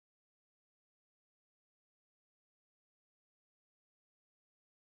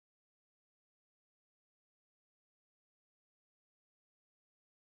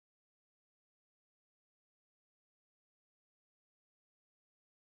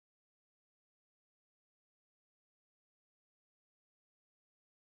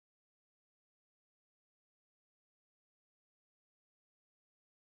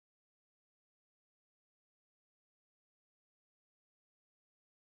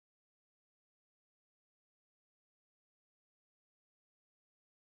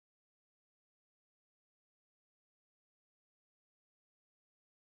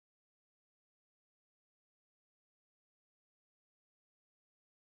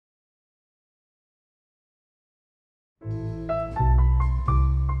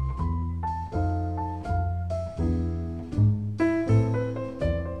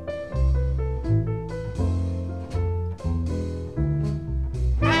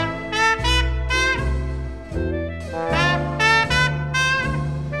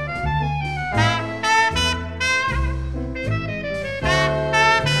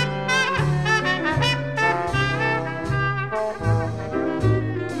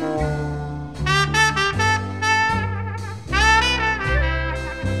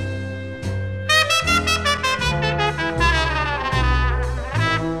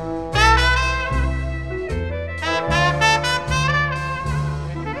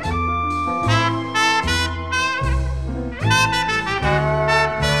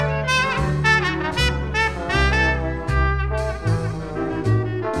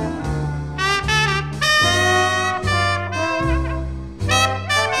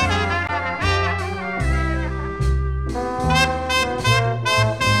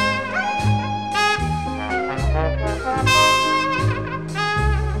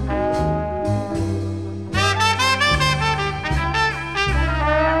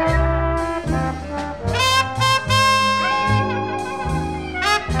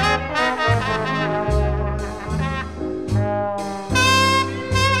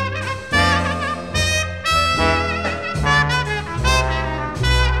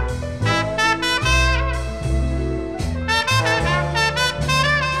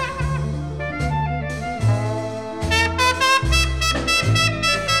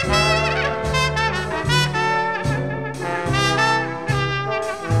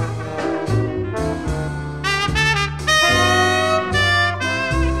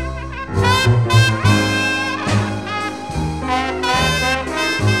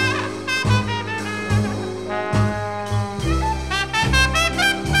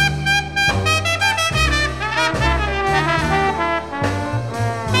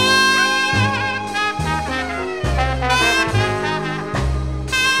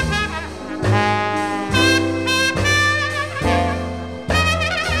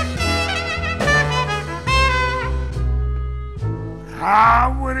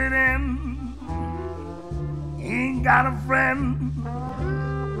How would it end? Ain't got a friend.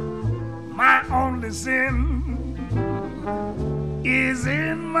 My only sin is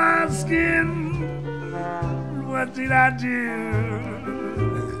in my skin. What did I do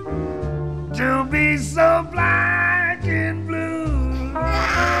to be so black and blue?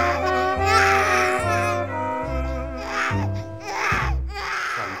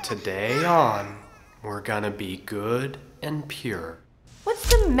 From today on, we're gonna be good and pure. What's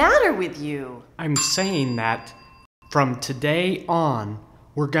the matter with you? I'm saying that from today on,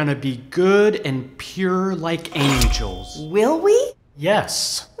 we're gonna be good and pure like angels. Will we?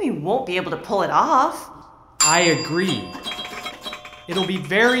 Yes, We won't be able to pull it off. I agree. It'll be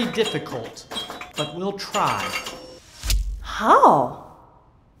very difficult, but we'll try. How?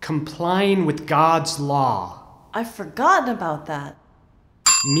 Complying with God's law. I've forgotten about that.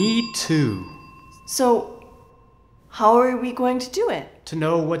 Me too. So, how are we going to do it? To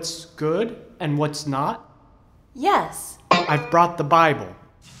know what's good and what's not, Yes. I've brought the Bible.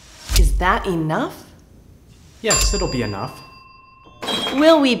 Is that enough? Yes, it'll be enough.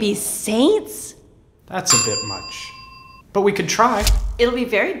 Will we be saints? That's a bit much. But we could try. It'll be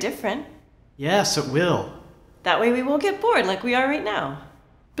very different. Yes, it will. That way we won't get bored like we are right now.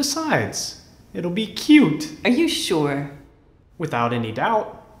 Besides, it'll be cute. Are you sure? Without any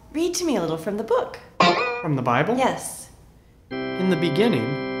doubt. Read to me a little from the book. From the Bible? Yes. In the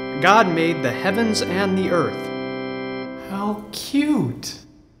beginning, God made the heavens and the earth. How cute.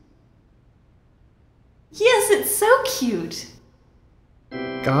 Yes, it's so cute.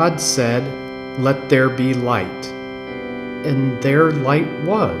 God said, "Let there be light." And there light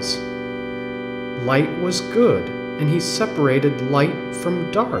was. Light was good, and he separated light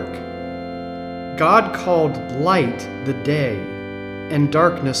from dark. God called light the day, and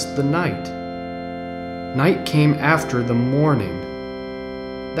darkness the night. Night came after the morning.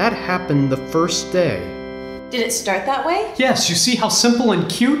 That happened the first day. Did it start that way? Yes, you see how simple and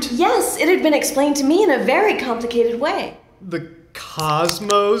cute? Yes, it had been explained to me in a very complicated way. The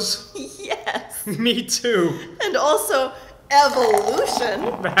cosmos? Yes. Me too. And also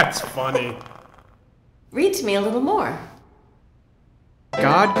evolution. That's funny. Read to me a little more.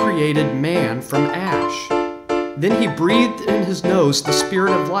 God created man from ash. Then he breathed in his nose the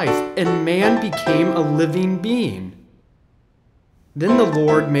spirit of life, and man became a living being. Then the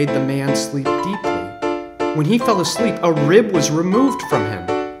Lord made the man sleep deeply. When he fell asleep, a rib was removed from him.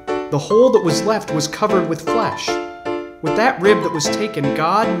 The hole that was left was covered with flesh. With that rib that was taken,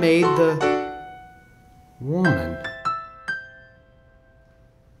 God made the woman.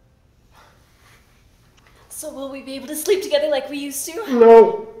 So will we be able to sleep together like we used to?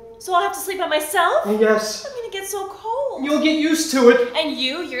 No. So I'll have to sleep by myself? Yes. I'm gonna get so cold. You'll get used to it. And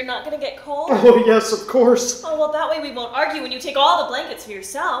you're not gonna get cold? Oh, yes, of course. Oh, well, that way we won't argue when you take all the blankets for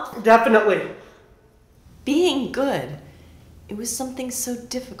yourself. Definitely. Being good, it was something so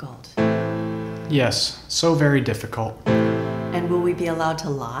difficult. Yes, so very difficult. And will we be allowed to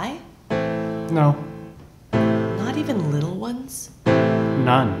lie? No. Not even little ones?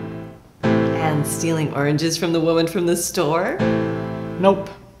 None. And stealing oranges from the woman from the store? Nope.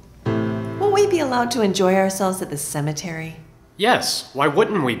 Will we be allowed to enjoy ourselves at the cemetery? Yes, why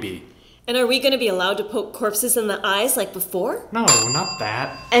wouldn't we be? And are we going to be allowed to poke corpses in the eyes like before? No, not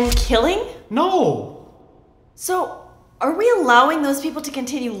that. And killing? No! So, are we allowing those people to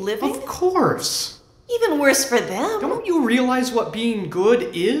continue living? Of course! Even worse for them. Don't you realize what being good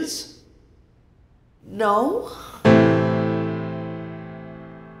is? No.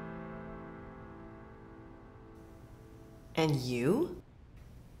 And you?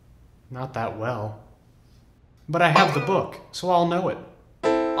 Not that well. But I have the book, so I'll know it.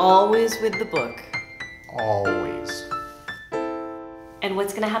 Always with the book. Always. And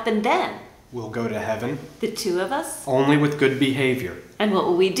what's going to happen then? We'll go to heaven, The two of us? only with good behavior. And what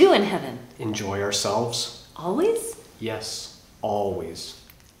will we do in heaven? Enjoy ourselves. Always? Yes, always.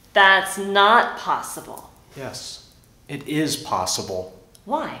 That's not possible. Yes, it is possible.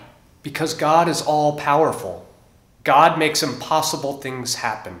 Why? Because God is all-powerful. God makes impossible things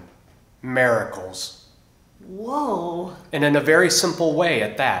happen. Miracles. Whoa. And in a very simple way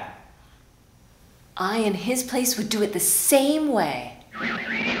at that. I, in his place, would do it the same way.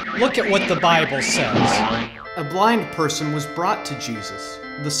 Look at what the Bible says. A blind person was brought to Jesus,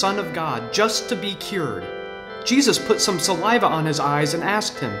 the Son of God, just to be cured. Jesus put some saliva on his eyes and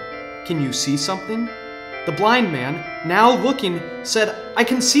asked him, "Can you see something?" The blind man, now looking, said, "I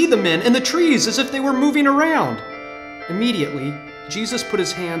can see the men and the trees as if they were moving around." Immediately, Jesus put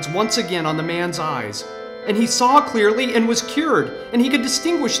his hands once again on the man's eyes, and he saw clearly and was cured, and he could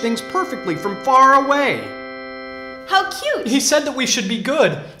distinguish things perfectly from far away. How cute! He said that we should be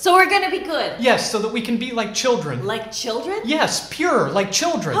good. So we're gonna be good. Yes, so that we can be like children. Like children? Yes, pure, like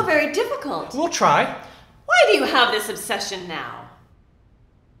children. How very difficult. We'll try. Why do you have this obsession now?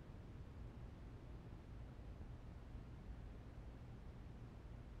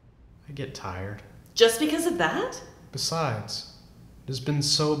 I get tired. Just because of that? Besides, it has been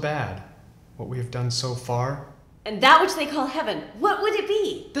so bad, what we have done so far. And that which they call heaven, what would it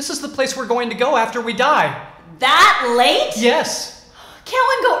be? This is the place we're going to go after we die. That late? Yes. Can't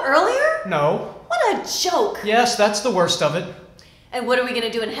one go earlier? No. What a joke. Yes, that's the worst of it. And what are we gonna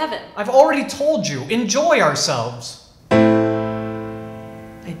do in heaven? I've already told you, enjoy ourselves.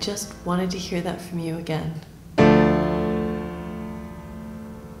 I just wanted to hear that from you again.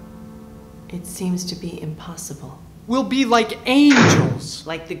 It seems to be impossible. We'll be like angels.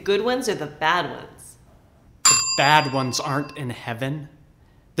 Like the good ones or the bad ones? The bad ones aren't in heaven.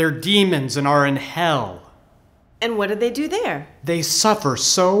 They're demons and are in hell. And what do they do there? They suffer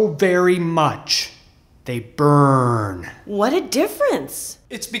so very much. They burn. What a difference!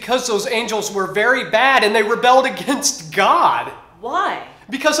 It's because those angels were very bad and they rebelled against God. Why?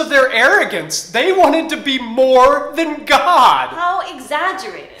 Because of their arrogance. They wanted to be more than God. How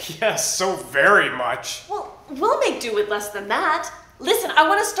exaggerated. Yes, so very much. Well, we'll make do with less than that. Listen, I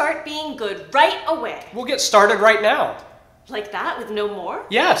want to start being good right away. We'll get started right now. Like that, with no more?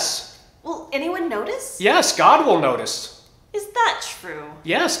 Yes. Will anyone notice? Yes, God will notice. Is that true?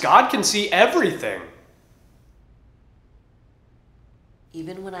 Yes, God can see everything.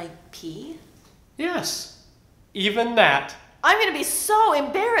 Even when I pee? Yes, even that. I'm gonna be so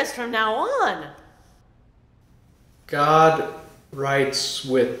embarrassed from now on. God writes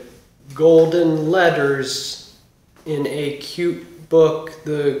with golden letters in a cute book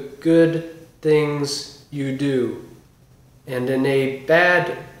the good things you do, and in a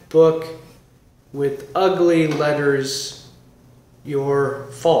bad book with ugly letters your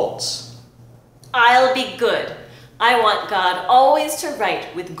faults. I'll be good. I want God always to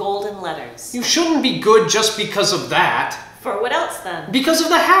write with golden letters. You shouldn't be good just because of that. For what else then? Because of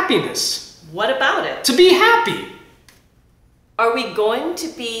the happiness. What about it? To be happy. Are we going to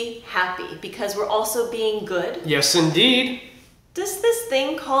be happy because we're also being good? Yes, indeed. Does this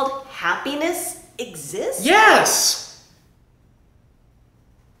thing called happiness exist? Yes!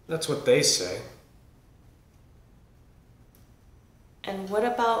 That's what they say. And what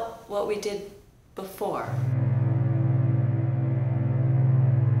about what we did before?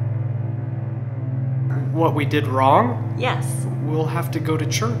 What we did wrong? Yes. We'll have to go to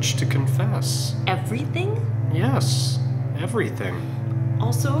church to confess. Everything? Yes, everything.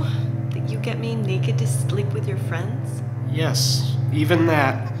 Also, that you get me naked to sleep with your friends? Yes, even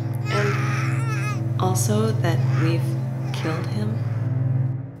that. And also that we've killed him?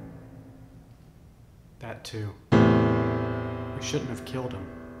 That too. We shouldn't have killed him.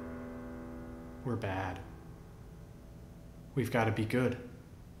 We're bad. We've got to be good.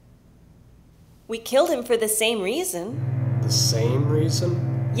 We killed him for the same reason. The same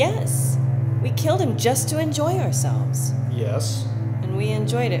reason? Yes. We killed him just to enjoy ourselves. Yes. And we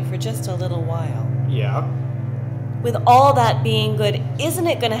enjoyed it for just a little while. Yeah. With all that being good, isn't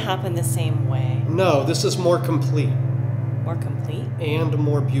it going to happen the same way? No, this is more complete. More complete? And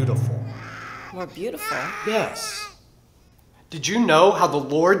more beautiful. More beautiful? Yes. Did you know how the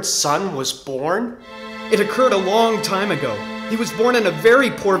Lord's Son was born? It occurred a long time ago. He was born in a very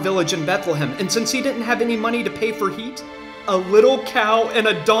poor village in Bethlehem, and since he didn't have any money to pay for heat, a little cow and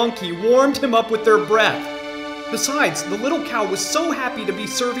a donkey warmed him up with their breath. Besides, the little cow was so happy to be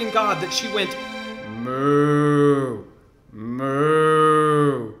serving God that she went, moo,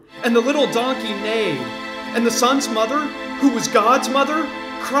 moo. And the little donkey neighed. And the son's mother, who was God's mother,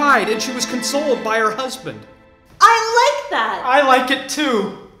 cried, and she was consoled by her husband. I like that! I like it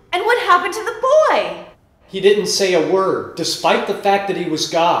too. And what happened to the boy? He didn't say a word, despite the fact that he was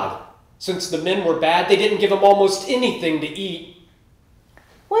God. Since the men were bad, they didn't give him almost anything to eat.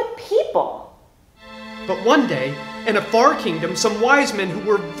 What people? But one day, in a far kingdom, some wise men who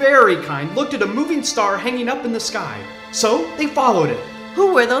were very kind looked at a moving star hanging up in the sky. So they followed it.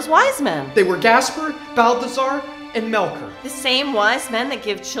 Who were those wise men? They were Gaspar, Balthazar, and Melchior. The same wise men that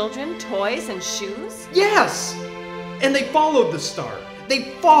give children toys and shoes? Yes! And they followed the star.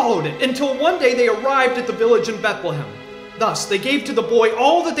 They followed it until one day they arrived at the village in Bethlehem. Thus, they gave to the boy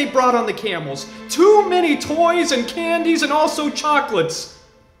all that they brought on the camels, too many toys and candies and also chocolates.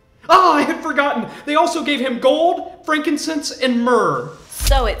 Ah, I had forgotten. They also gave him gold, frankincense, and myrrh.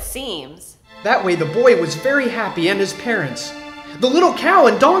 So it seems. That way the boy was very happy and his parents. The little cow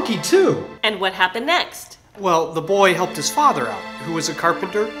and donkey too. And what happened next? Well, the boy helped his father out, who was a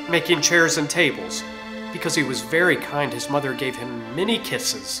carpenter, making chairs and tables. Because he was very kind, his mother gave him many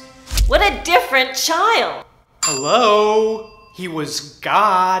kisses. What a different child! Hello? He was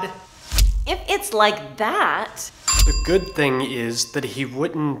God. If it's like that... The good thing is that he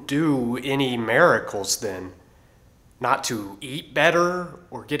wouldn't do any miracles then. Not to eat better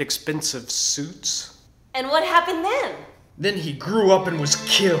or get expensive suits. And what happened then? Then he grew up and was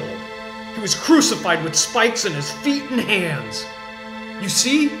killed. He was crucified with spikes in his feet and hands. You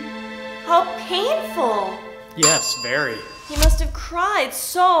see? How painful! Yes, very. He must have cried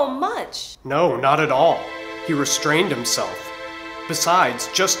so much. No, not at all. He restrained himself. Besides,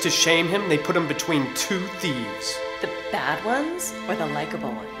 just to shame him, they put him between two thieves. The bad ones or the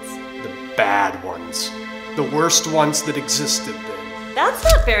likable ones? The bad ones. The worst ones that existed then. That's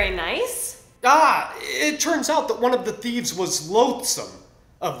not very nice. It turns out that one of the thieves was loathsome.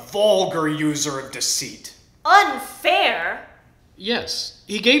 A vulgar user of deceit. Unfair? Yes,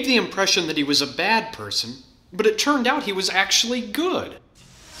 he gave the impression that he was a bad person, but it turned out he was actually good.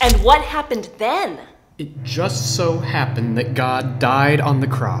 And what happened then? It just so happened that God died on the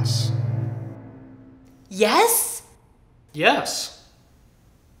cross. Yes? Yes.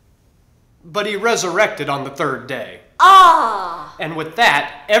 But he resurrected on the third day. Ah! And with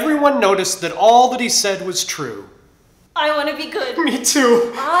that, everyone noticed that all that he said was true. I want to be good. Me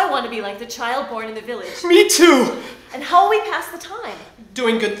too. I want to be like the child born in the village. Me too. And how will we pass the time?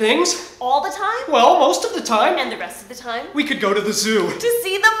 Doing good things? All the time? Well, most of the time. And the rest of the time? We could go to the zoo. To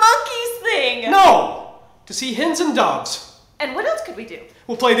see the monkeys thing! No! To see hens and doves. And what else could we do?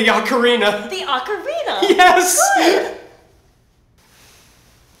 We'll play the ocarina. The ocarina! Yes! Good.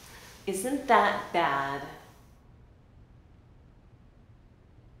 Isn't that bad?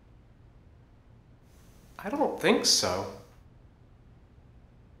 I don't think so.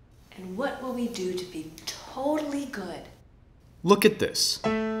 And what will we do to be totally good? Look at this.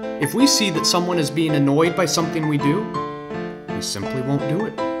 If we see that someone is being annoyed by something we do, we simply won't do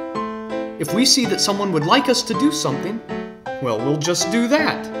it. If we see that someone would like us to do something, well, we'll just do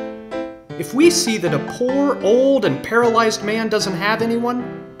that. If we see that a poor, old, and paralyzed man doesn't have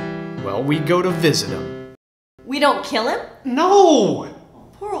anyone, well, we go to visit him. We don't kill him? No!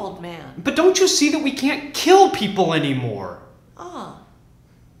 Poor old man. But don't you see that we can't kill people anymore? Ah,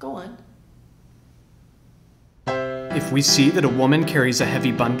 go on. If we see that a woman carries a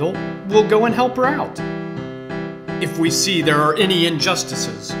heavy bundle, we'll go and help her out. If we see there are any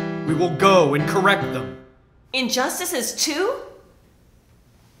injustices, we will go and correct them. Injustices too?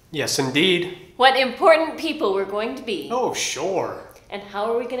 Yes, indeed. What important people we're going to be. Oh, sure. And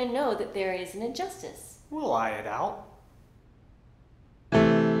how are we going to know that there is an injustice? We'll eye it out.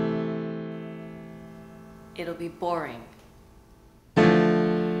 It'll be boring.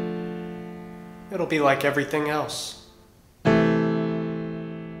 It'll be like everything else.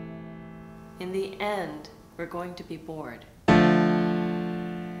 In the end, we're going to be bored.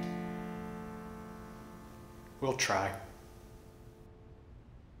 We'll try.